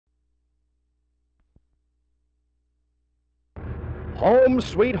Home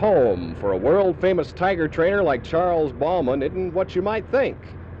sweet home for a world-famous tiger trainer like Charles Ballman isn't what you might think.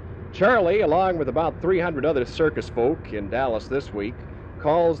 Charlie, along with about 300 other circus folk in Dallas this week,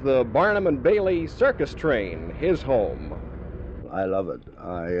 calls the Barnum and Bailey circus train his home. I love it.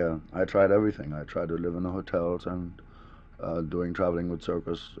 I tried everything. I tried to live in the hotels and doing traveling with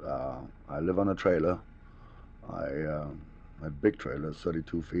Circus. I live on a trailer. A big trailer,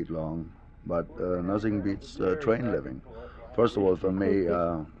 32 feet long, but nothing beats train living. First of all, for me,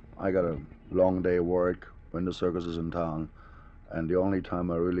 I got a long day of work when the circus is in town, and the only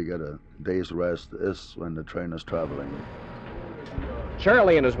time I really get a day's rest is when the train is traveling.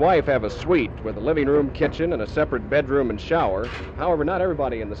 Charlie and his wife have a suite with a living room, kitchen, and a separate bedroom and shower. However, not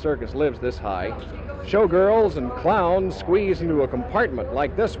everybody in the circus lives this high. Showgirls and clowns squeeze into a compartment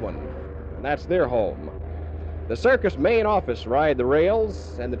like this one, and that's their home. The circus main office ride the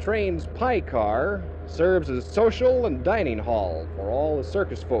rails, and the train's pie car serves as social and dining hall for all the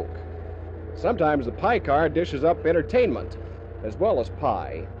circus folk. Sometimes the pie car dishes up entertainment as well as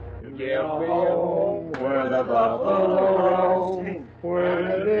pie. Get home where the buffalo roam, where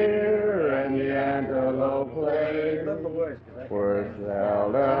the deer and the antelope play, where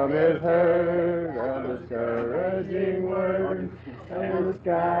seldom is heard a discouraging word, and the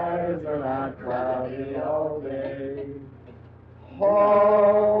skies are not cloudy all day.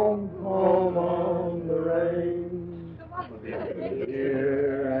 Home, home on the range, the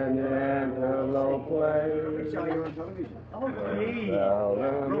deer and the antelope play.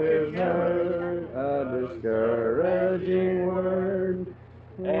 Seldom is heard a discouraging word,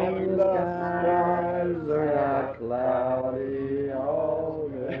 and the skies are not cloudy all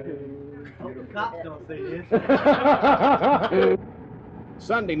day. The cops don't say this.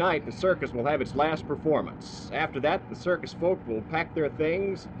 Sunday night, the circus will have its last performance. After that, the circus folk will pack their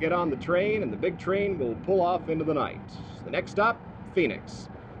things, get on the train, and the big train will pull off into the night. The next stop, Phoenix.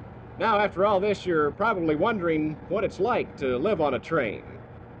 Now, after all this, you're probably wondering what it's like to live on a train.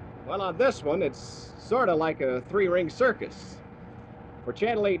 Well, on this one, it's sort of like a three-ring circus. For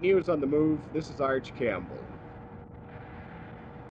Channel 8 News on the Move, this is Arch Campbell.